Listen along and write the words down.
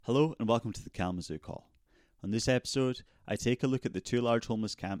Hello and welcome to the Kalamazoo Call. On this episode, I take a look at the two large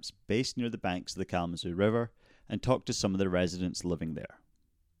homeless camps based near the banks of the Kalamazoo River and talk to some of the residents living there.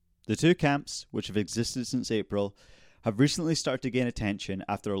 The two camps, which have existed since April, have recently started to gain attention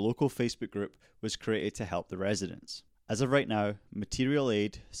after a local Facebook group was created to help the residents. As of right now, material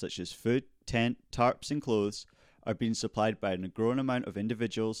aid such as food, tent, tarps and clothes are being supplied by a growing amount of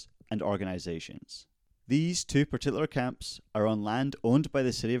individuals and organisations. These two particular camps are on land owned by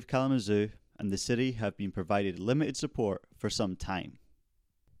the city of Kalamazoo, and the city have been provided limited support for some time.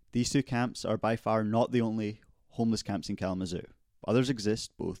 These two camps are by far not the only homeless camps in Kalamazoo. Others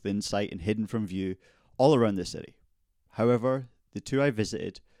exist, both in sight and hidden from view, all around the city. However, the two I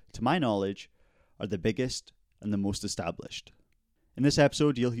visited, to my knowledge, are the biggest and the most established. In this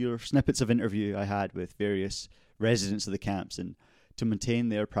episode, you'll hear snippets of interview I had with various residents of the camps, and to maintain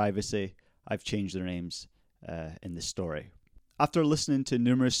their privacy, I've changed their names in this story. After listening to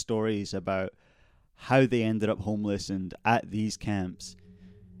numerous stories about how they ended up homeless and at these camps,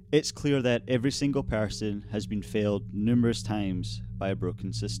 it's clear that every single person has been failed numerous times by a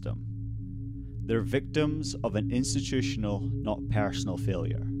broken system. They're victims of an institutional, not personal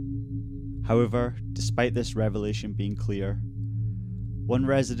failure. However, despite this revelation being clear, one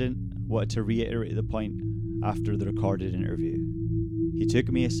resident wanted to reiterate the point after the recorded interview. He took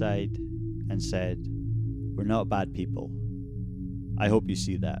me aside and said, "We're not bad people. I hope you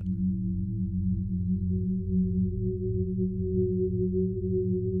see that."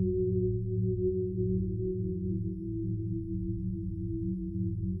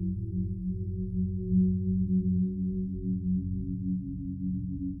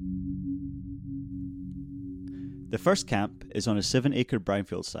 The first camp is on a 7-acre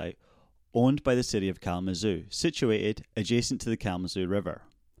brownfield site owned by the city of Kalamazoo, situated adjacent to the Kalamazoo River.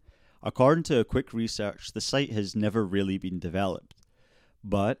 According to a quick research, the site has never really been developed,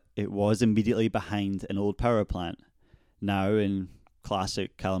 but it was immediately behind an old power plant, now in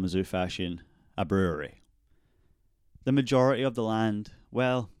classic Kalamazoo fashion, a brewery. The majority of the land,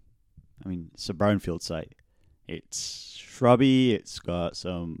 it's a brownfield site. It's shrubby, it's got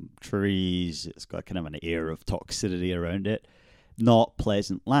some trees, it's got kind of an air of toxicity around it. Not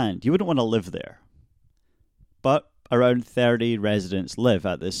pleasant land. You wouldn't want to live there. But around 30 residents live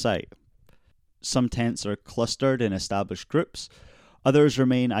at this site. Some tents are clustered in established groups. Others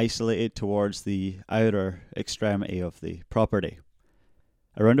remain isolated towards the outer extremity of the property.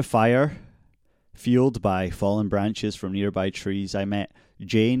 Around a fire, fueled by fallen branches from nearby trees, I met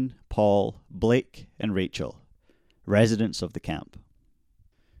Jane, Paul, Blake, and Rachel, residents of the camp.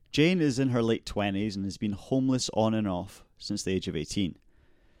 Jane is in her late 20s and has been homeless on and off since the age of 18.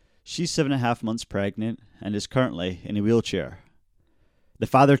 She's 7.5 months pregnant and is currently in a wheelchair. The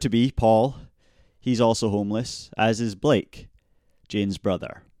father-to-be, Paul, he's also homeless, as is Blake, Jane's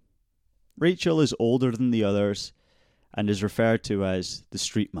brother. Rachel is older than the others and is referred to as the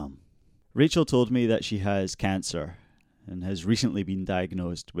street mum. Rachel told me that she has cancer and has recently been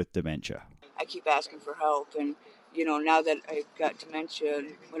diagnosed with dementia. I keep asking for help, and now that I've got dementia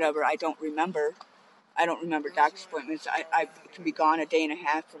and whatever, I don't remember doctor's appointments. I can be gone a day and a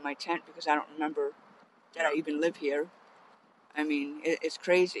half from my tent because I don't remember that I even live here. I mean, it's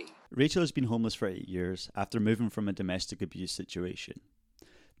crazy. Rachel has been homeless for 8 years after moving from a domestic abuse situation.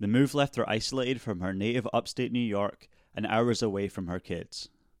 The move left her isolated from her native upstate New York and hours away from her kids.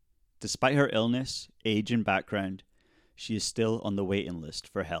 Despite her illness, age and background, she is still on the waiting list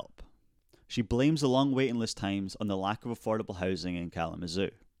for help. She blames the long waiting list times on the lack of affordable housing in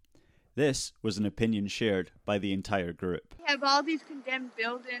Kalamazoo. This was an opinion shared by the entire group. We have all these condemned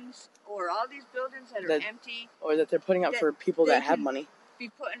buildings, or all these buildings that are empty. Or that they're putting up for people that have money. Be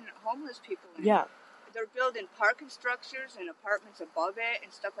putting homeless people in. Yeah. They're building parking structures and apartments above it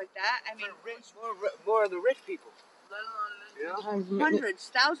and stuff like that. I mean, more of the rich people.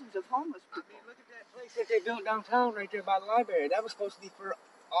 Hundreds, thousands of homeless people. I mean, look at that place that they built downtown right there by the library. That was supposed to be for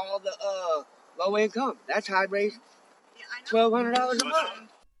all the low income. That's how I raised $1,200 a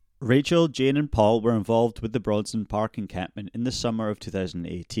month. Rachel, Jane and Paul were involved with the Broadston Park encampment in the summer of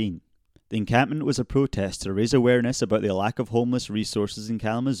 2018. The encampment was a protest to raise awareness about the lack of homeless resources in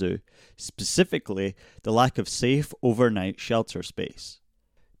Kalamazoo, specifically the lack of safe overnight shelter space.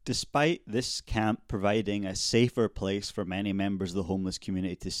 Despite this camp providing a safer place for many members of the homeless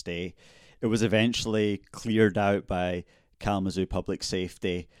community to stay, it was eventually cleared out by Kalamazoo Public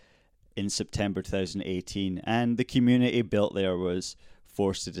Safety in September 2018, and the community built there was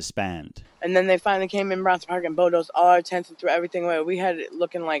forced to disband. And then they finally came in Brown's Park and bulldozed all our tents and threw everything away. We had it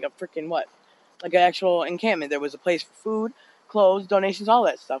looking like a freaking like an actual encampment. There was a place for food, clothes, donations, all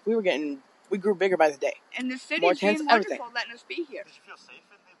that stuff. We grew bigger by the day. And the city's more tents, being wonderful everything. letting us be here. Did you feel safe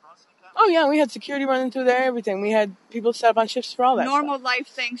in the Oh, yeah, we had security running through there, everything. We had people set up on shifts for all that Normal stuff. life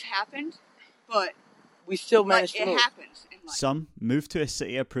things happened, but we still managed to move. It happens in life. Some moved to a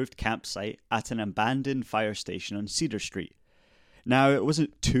city-approved campsite at an abandoned fire station on Cedar Street. Now, it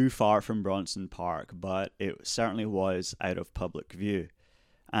wasn't too far from Bronson Park, but it certainly was out of public view.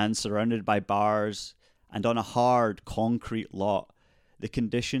 And surrounded by bars and on a hard concrete lot, the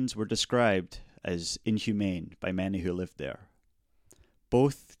conditions were described as inhumane by many who lived there.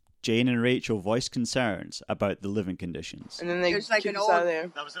 Both Jane and Rachel voiced concerns about the living conditions. And then they There's like kicked an us out old- of there.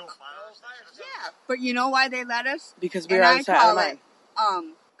 That was the old fire station? Yeah, but you know why they let us? Because we And were I outside of call mine.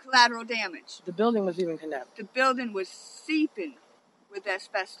 it collateral damage. The building was even condemned. The building was seeping with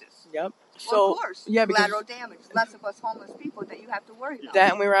asbestos. Yep. Well, So, of course, yeah, because collateral damage. Less of us homeless people that you have to worry about.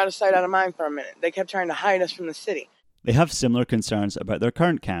 that and we were out of sight, out of mind for a minute. They kept trying to hide us from the city. They have similar concerns about their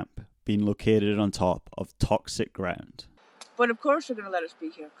current camp being located on top of toxic ground. But of course they're going to let us be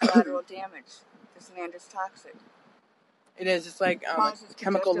here. Collateral damage. This land is toxic. It is. It's like Causes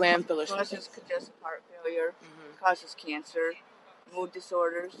chemical congestive- landfill or something. Causes congestive heart failure. Mhm. Causes cancer. Mood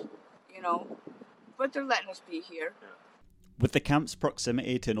disorders. You know. But they're letting us be here. With the camp's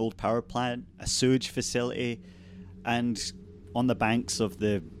proximity to an old power plant, a sewage facility, and on the banks of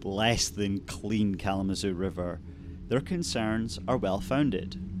the less than clean Kalamazoo River, their concerns are well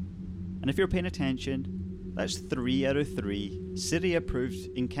founded. And if you're paying attention, that's 3 out of 3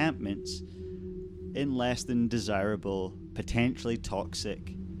 city-approved encampments in less than desirable, potentially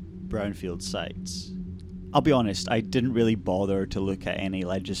toxic brownfield sites. I'll be honest, I didn't really bother to look at any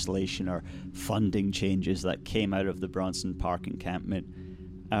legislation or funding changes that came out of the Bronson Park encampment.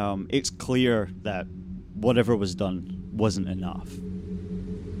 It's clear that whatever was done wasn't enough.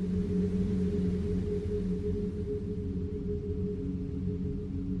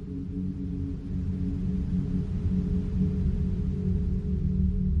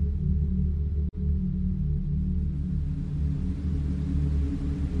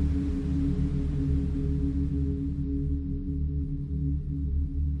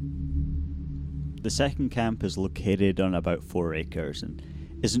 The second camp is located on about 4 acres and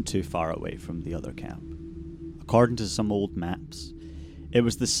isn't too far away from the other camp. According to some old maps, it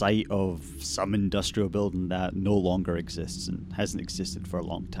was the site of some industrial building that no longer exists and hasn't existed for a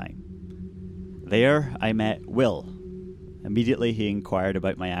long time. There, I met Will. Immediately he inquired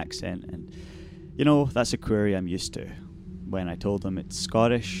about my accent, and that's a query I'm used to. When I told him it's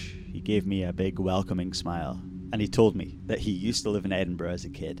Scottish, he gave me a big welcoming smile, and he told me that he used to live in Edinburgh as a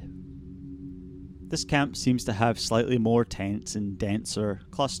kid. This camp seems to have slightly more tents and denser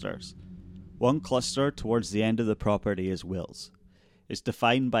clusters. One cluster towards the end of the property is Will's. It's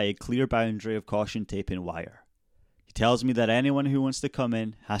defined by a clear boundary of caution tape and wire. He tells me that anyone who wants to come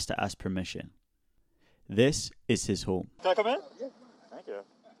in has to ask permission. This is his home. Can I come in? Yeah. Thank you.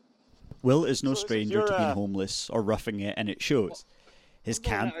 Will is no So stranger to being homeless or roughing it, and it shows. His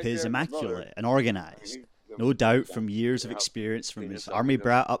camp is immaculate and organised. No doubt from years of experience from his army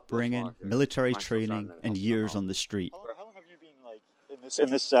brat upbringing, military training, and years on the street. How long have you been in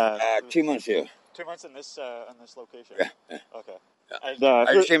this 2 months here. 2 months in this location? Yeah. Okay. Yeah. And,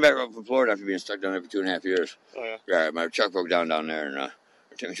 I just came back from Florida after being stuck down there for 2.5 years. Oh yeah. Yeah, my truck broke down there, and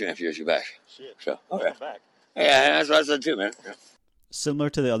it took me 2.5 years to get back. Shit. So, Welcome back. Yeah, that's what I said too, man. Yeah. Similar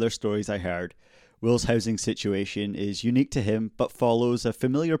to the other stories I heard, Will's housing situation is unique to him, but follows a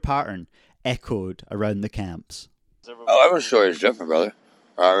familiar pattern echoed around the camps. Oh, every story is different, brother.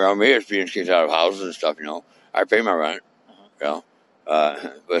 Around me, it's being kicked out of houses and stuff, I pay my rent, but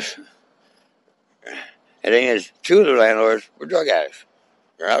the thing is, 2 of the landlords were drug addicts.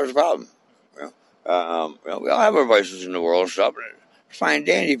 That was the problem. We all have our vices in the world and stuff. It's fine and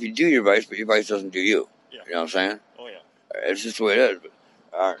dandy if you do your vice, but your vice doesn't do you. Yeah. You know what I'm saying? Oh yeah. It's just the way it is.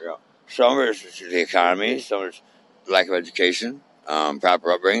 But, some of it's the economy, some of it's lack of education,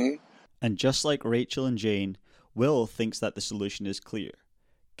 proper upbringing. And just like Rachel and Jane, Will thinks that the solution is clear.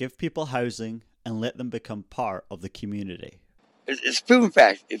 Give people housing and let them become part of the community. It's proven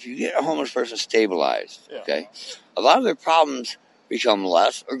fact. If you get a homeless person stabilized, Yeah. okay, a lot of their problems become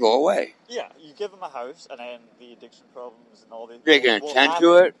less or go away. Yeah, you give them a house, and then the addiction problems and all the... They can will attend happen.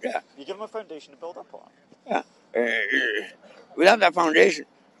 to it. Yeah. You give them a foundation to build up on. Yeah. Without that foundation,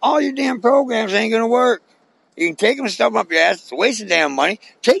 all your damn programs ain't going to work. You can take them and stuff up your ass. It's a waste of damn money.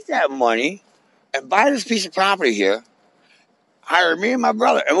 Take that money and buy this piece of property here. Hire me and my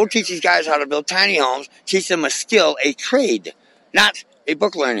brother, and we'll teach these guys how to build tiny homes, teach them a skill, a trade, not a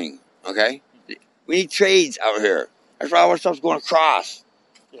book learning, okay? We need trades out here. That's why all our stuff's going across.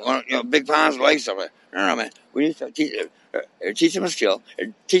 Yeah. Big ponds, lakes, stuff like that. No, man. We need to teach them a skill,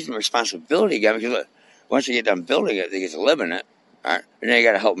 and teach them responsibility again, because look, once you get done building it, they get to live in it. All right, and they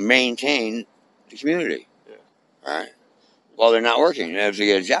got to help maintain the community. Yeah. All right, while they're not working, and if they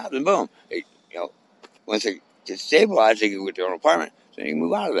get a job, then boom, once they get stabilized, they can get their own apartment, so they can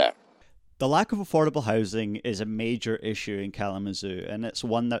move out of that. The lack of affordable housing is a major issue in Kalamazoo, and it's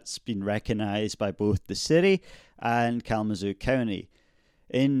one that's been recognised by both the city and Kalamazoo County.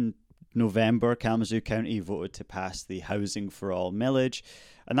 In November, Kalamazoo County voted to pass the Housing for All millage,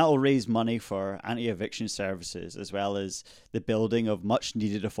 and that will raise money for anti-eviction services as well as the building of much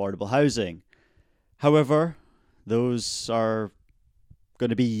needed affordable housing. However, those are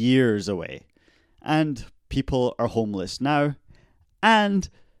going to be years away, and people are homeless now, and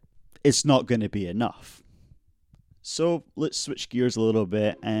it's not going to be enough. So let's switch gears a little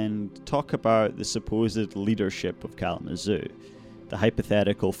bit and talk about the supposed leadership of Kalamazoo. The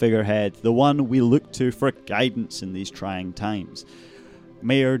hypothetical figurehead, the one we look to for guidance in these trying times.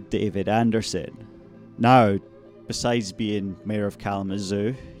 Mayor David Anderson. Now, besides being mayor of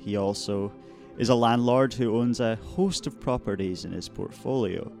Kalamazoo, he also is a landlord who owns a host of properties in his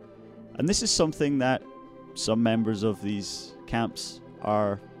portfolio. And this is something that some members of these camps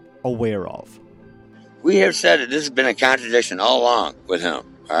are aware of. We have said that this has been a contradiction all along with him.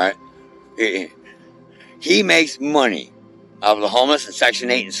 All right, he makes money out of the homeless and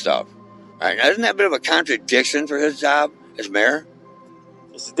Section 8 and stuff. All right, now isn't that a bit of a contradiction for his job as mayor?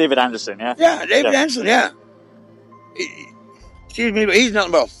 This is David Anderson, yeah? Yeah, David Anderson, yeah. Excuse me, but he's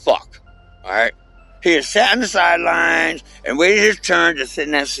nothing but a fuck. All right, he has sat on the sidelines and waited his turn to sit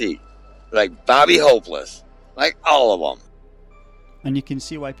in that seat, like Bobby Hopeless, like all of them. And you can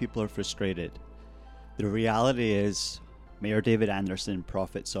see why people are frustrated. The reality is, Mayor David Anderson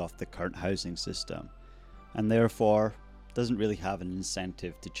profits off the current housing system, and therefore doesn't really have an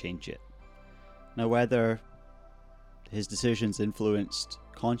incentive to change it. Now, whether his decisions influenced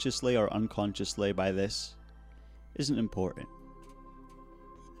consciously or unconsciously by this isn't important.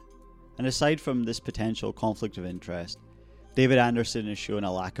 And aside from this potential conflict of interest, David Anderson has shown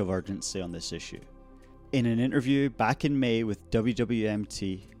a lack of urgency on this issue. In an interview back in May with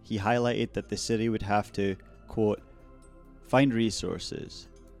WWMT, he highlighted that the city would have to, quote, find resources,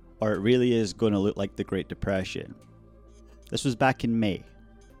 or it really is going to look like the Great Depression. This was back in May.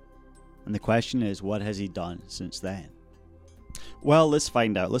 And the question is, what has he done since then? Well, let's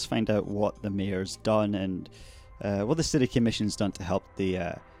find out. Let's find out what the mayor's done and what the city commission's done to help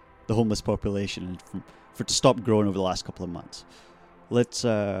the homeless population to stop growing over the last couple of months. Let's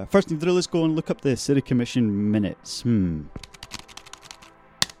first thing to do, let's go and look up the city commission minutes.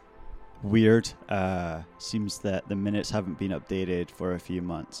 Weird. Seems that the minutes haven't been updated for a few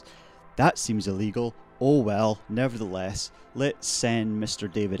months. That seems illegal. Oh well, nevertheless, let's send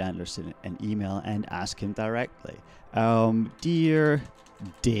Mr. David Anderson an email and ask him directly. Dear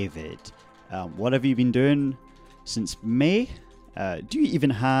David, what have you been doing since May? Do you even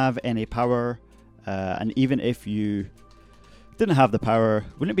have any power? And even if you didn't have the power,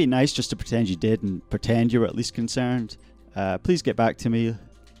 wouldn't it be nice just to pretend you did and pretend you were at least concerned? Please get back to me.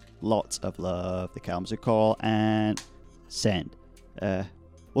 Lots of love, the Kalamazoo Call, and send.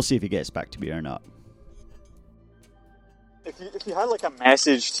 We'll see if he gets back to me or not. If you had like a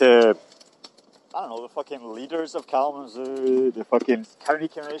message to, I don't know, the fucking leaders of Kalamazoo, the fucking county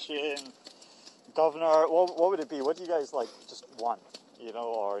commission, governor, what would it be? What do you guys like just want? You know,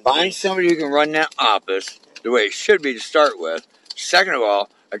 or find somebody who can run that office the way it should be to start with. Second of all,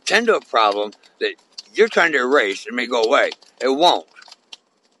 attend to a problem that you're trying to erase and make go away. It won't.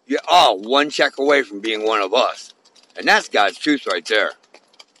 You're all one check away from being one of us. And that's God's truth right there.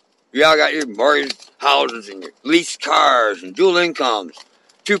 You all got your mortgage houses and your leased cars and dual incomes,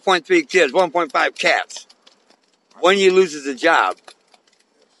 2.3 kids, 1.5 cats. When you lose a job,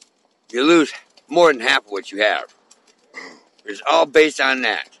 you lose more than half of what you have. It's all based on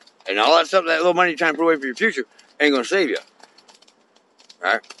that. And all that stuff, that little money you're trying to put away for your future, ain't going to save you.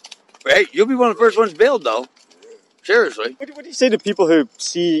 Right? But hey, you'll be one of the first ones bailed, though. Seriously. What do you say to people who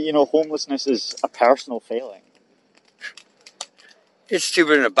see, homelessness as a personal failing? It's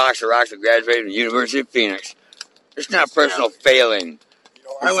stupid in a box of rocks that graduated from the University of Phoenix. It's not personal failing.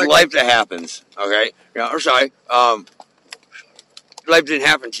 It's life that happens, okay? I'm sorry. Life didn't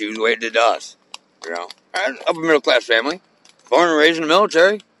happen to you the way it did to us. Upper middle class family. Born and raised in the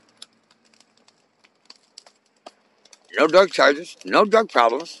military. No drug charges. No drug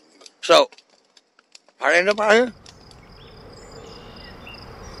problems. So, how'd I end up out here?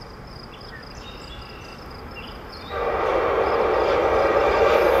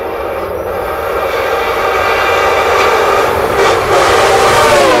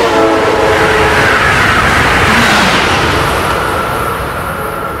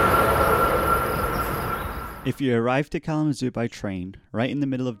 If If you arrive to Kalamazoo by train, right in the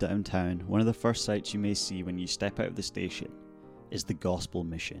middle of downtown, one of the first sights you may see when you step out of the station is the Gospel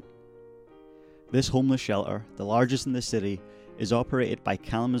Mission. This homeless shelter, the largest in the city, is operated by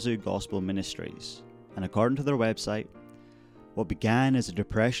Kalamazoo Gospel Ministries, and according to their website, what began as a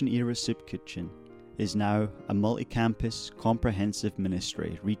Depression-era soup kitchen is now a multi-campus, comprehensive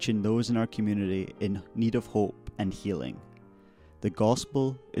ministry reaching those in our community in need of hope and healing. The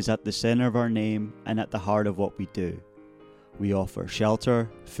gospel is at the centre of our name and at the heart of what we do. We offer shelter,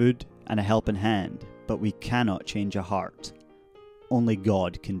 food, and a helping hand, but we cannot change a heart. Only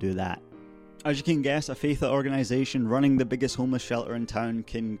God can do that. As you can guess, a faith organisation running the biggest homeless shelter in town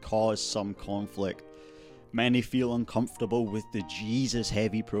can cause some conflict. Many feel uncomfortable with the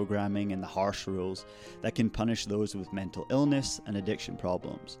Jesus-heavy programming and the harsh rules that can punish those with mental illness and addiction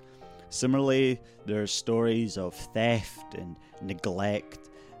problems. Similarly, there are stories of theft and neglect,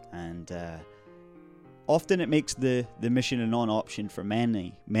 and often it makes the mission a non-option for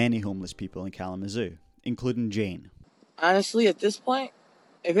many homeless people in Kalamazoo, including Jane. Honestly, at this point,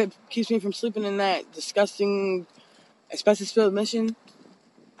 if it keeps me from sleeping in that disgusting asbestos-filled mission,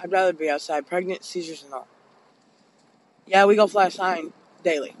 I'd rather be outside, pregnant, seizures and all. Yeah, we go fly a sign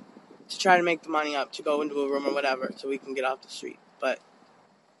daily to try to make the money up to go into a room or whatever so we can get off the street. But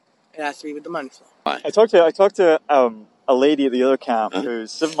it has to be with the money flow. I talked to a lady at the other camp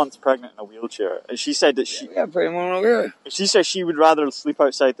who's 7 months pregnant in a wheelchair, and she said that she said she would rather sleep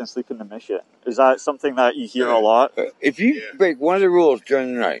outside than sleep in the mission. Is that something that you hear a lot? If you break one of the rules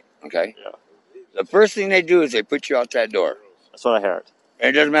during the night, okay? Yeah. The first thing they do is they put you out that door. That's what I heard. And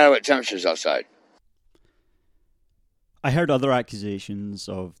it doesn't matter what temperature is outside. I heard other accusations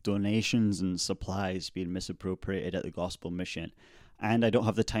of donations and supplies being misappropriated at the Gospel Mission, and I don't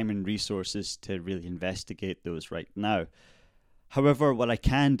have the time and resources to really investigate those right now. However, what I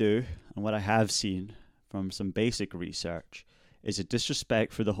can do, and what I have seen from some basic research, is a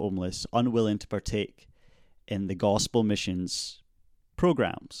disrespect for the homeless unwilling to partake in the Gospel Mission's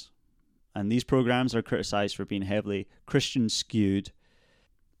programs. And these programs are criticised for being heavily Christian skewed.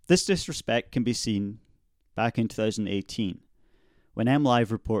 This disrespect can be seen back in 2018, when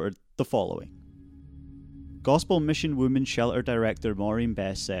MLive reported the following. Gospel Mission Women's Shelter Director Maureen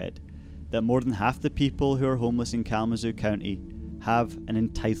Best said that more than half the people who are homeless in Kalamazoo County have an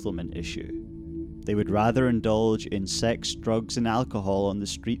entitlement issue. They would rather indulge in sex, drugs and alcohol on the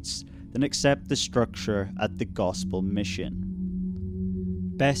streets than accept the structure at the Gospel Mission.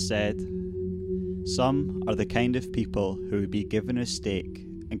 Best said, some are the kind of people who would be given a steak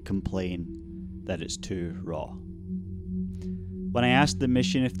and complain that it's too raw. When I asked the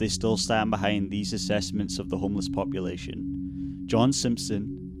mission if they still stand behind these assessments of the homeless population, John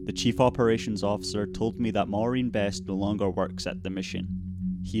Simpson, the Chief Operations Officer, told me that Maureen Best no longer works at the mission.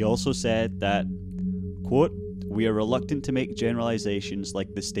 He also said that, quote, "We are reluctant to make generalizations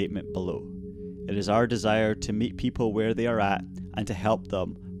like the statement below. It is our desire to meet people where they are at and to help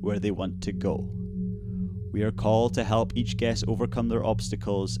them where they want to go. We are called to help each guest overcome their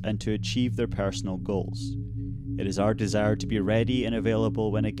obstacles and to achieve their personal goals. It is our desire to be ready and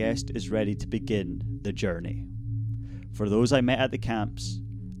available when a guest is ready to begin the journey. For those I met at the camps,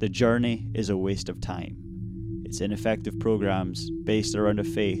 the journey is a waste of time. It's ineffective programs based around a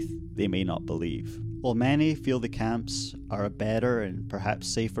faith they may not believe." While many feel the camps are a better and perhaps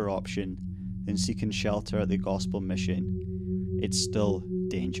safer option than seeking shelter at the Gospel Mission, it's still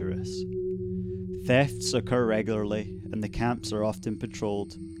dangerous. Thefts occur regularly, and the camps are often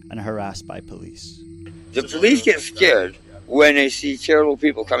patrolled and harassed by police. The police get scared when they see charitable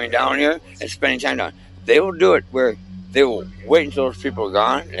people coming down here and spending time down. They will do it where they will wait until those people are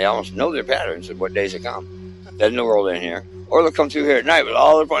gone. They almost know their patterns of what days they come. There's no roll in here. Or they'll come through here at night with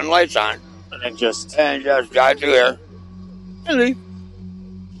all their putting lights on And just drive through here and leave.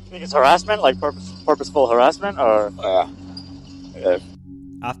 You think it's harassment, like purposeful harassment, or?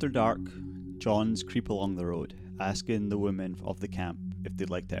 After dark, Johns creep along the road, asking the women of the camp if they'd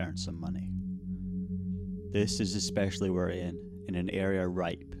like to earn some money. This is especially worrying in an area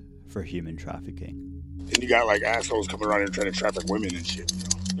ripe for human trafficking. Then you got like assholes coming around here trying to traffic women and shit.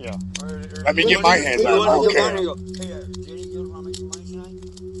 You know? Yeah. Let me get my hands on it. I don't care.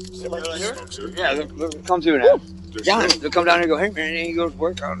 Like here? Yeah, they'll come through now. There's John, still- they'll come down here and go, "Hey man, he goes to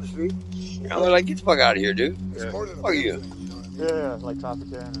work out on the street." You know, they're like, "Get the fuck out of here, dude. Yeah. Fuck are you?" Yeah, like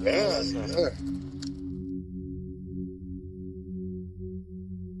trafficking. And Yeah, all that stuff. yeah.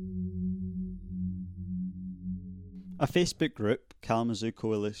 A Facebook group, Kalamazoo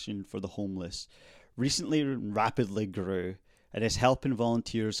Coalition for the Homeless, recently and rapidly grew and is helping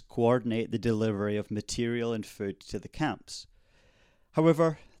volunteers coordinate the delivery of material and food to the camps.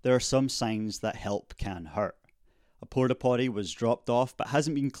 However, there are some signs that help can hurt. A porta potty was dropped off but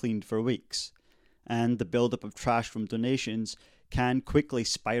hasn't been cleaned for weeks. And the buildup of trash from donations can quickly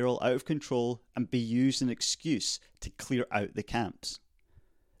spiral out of control and be used as an excuse to clear out the camps.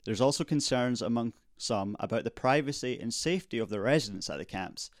 There's also concerns among some about the privacy and safety of the residents at the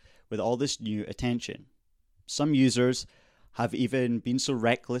camps with all this new attention. Some users have even been so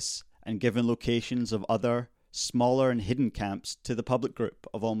reckless and given locations of other, smaller and hidden camps to the public group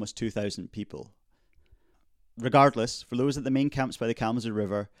of almost 2,000 people. Regardless, for those at the main camps by the Kalamazoo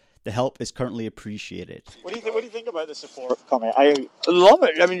River, the help is currently appreciated. What do you think about the support coming? I love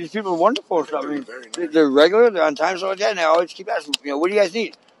it. I mean, these people are wonderful and stuff. I mean, they're regular, they're on time, so like that, and they always keep asking, what do you guys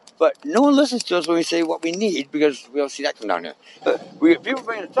need? But no one listens to us when we say what we need because we don't see that come down here. But people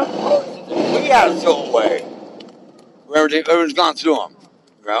bring the stuff, we have to go away. Everyone's gone through them,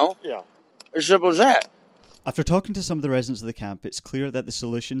 Yeah. As simple as that. After talking to some of the residents of the camp, it's clear that the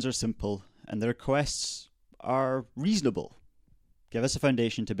solutions are simple and the requests are reasonable. Give us a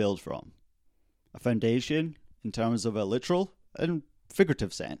foundation to build from. A foundation in terms of a literal and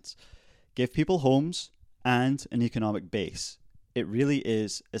figurative sense. Give people homes and an economic base. It really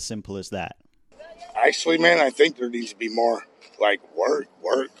is as simple as that. Actually, man, I think there needs to be more, work.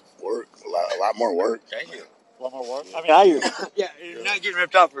 A lot more work. Thank you. A lot more work. I mean, Yeah, you're not getting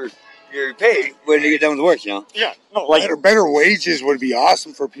ripped off for your pay when you get done with work, Yeah. No, Better wages would be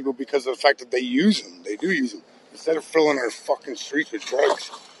awesome for people because of the fact that they use them. They do use them. Instead of filling our fucking streets with drugs,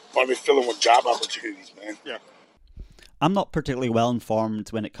 why don't they fill them with job opportunities, man? Yeah. I'm not particularly well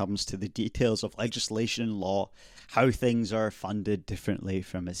informed when it comes to the details of legislation and law, how things are funded differently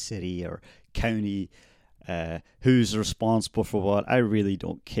from a city or county, who's responsible for what. I really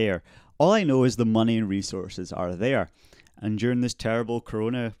don't care. All I know is the money and resources are there. And during this terrible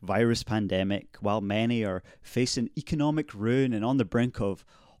coronavirus pandemic, while many are facing economic ruin and on the brink of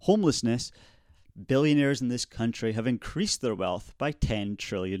homelessness, billionaires in this country have increased their wealth by $10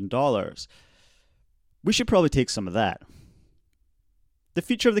 trillion. We should probably take some of that. The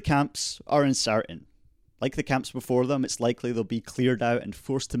future of the camps are uncertain. Like the camps before them, it's likely they'll be cleared out and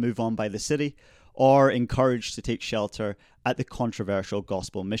forced to move on by the city, or encouraged to take shelter at the controversial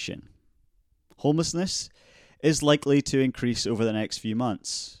gospel mission. Homelessness is likely to increase over the next few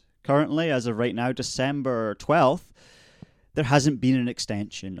months. Currently, as of right now, December 12th, there hasn't been an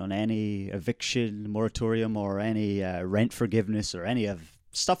extension on any eviction moratorium or any rent forgiveness or any of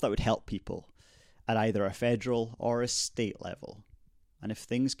stuff that would help people at either a federal or a state level. And if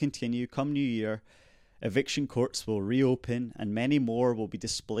things continue come New Year, eviction courts will reopen and many more will be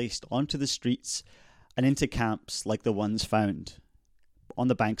displaced onto the streets and into camps like the ones found on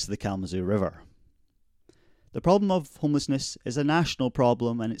the banks of the Kalamazoo River. The problem of homelessness is a national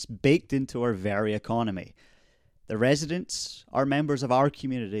problem and it's baked into our very economy. The residents are members of our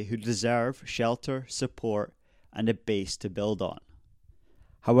community who deserve shelter, support, and a base to build on.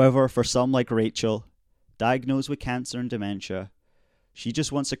 However, for some like Rachel, diagnosed with cancer and dementia, she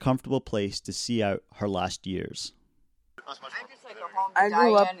just wants a comfortable place to see out her last years. I'm just like a home to I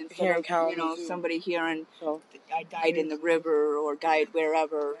grew die up in instead here in of, Kalamazoo. somebody hearing So I died in the river or died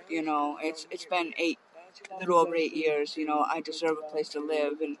wherever. It's been a little over 8 years. I deserve a place to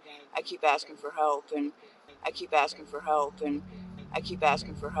live, and I keep asking for help, and I keep asking for help, and I keep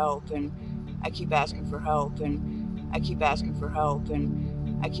asking for help, and I keep asking for help, and I keep asking for help,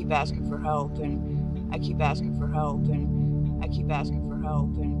 and I keep asking for help, and I keep asking for help, and I keep asking for help,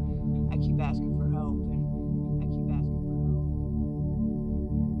 and I keep asking for help, and I keep asking for help.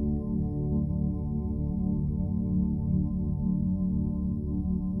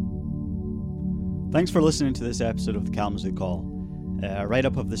 Thanks for listening to this episode of the Kalamazoo Call. A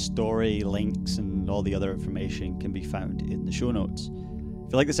write-up of the story, links, and all the other information can be found in the show notes.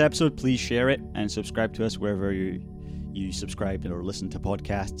 If you like this episode, please share it and subscribe to us wherever you subscribe or listen to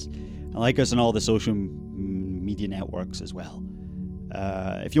podcasts. And like us on all the social media networks as well.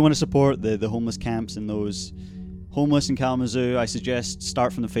 If you want to support the homeless camps and those homeless in Kalamazoo, I suggest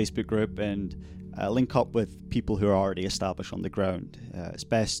start from the Facebook group and link up with people who are already established on the ground. It's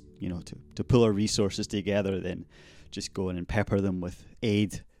best, to pull our resources together than just go in and pepper them with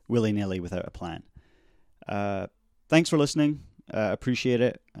aid willy-nilly without a plan. Thanks for listening. Appreciate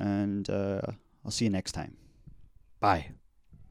it, and I'll see you next time. Bye.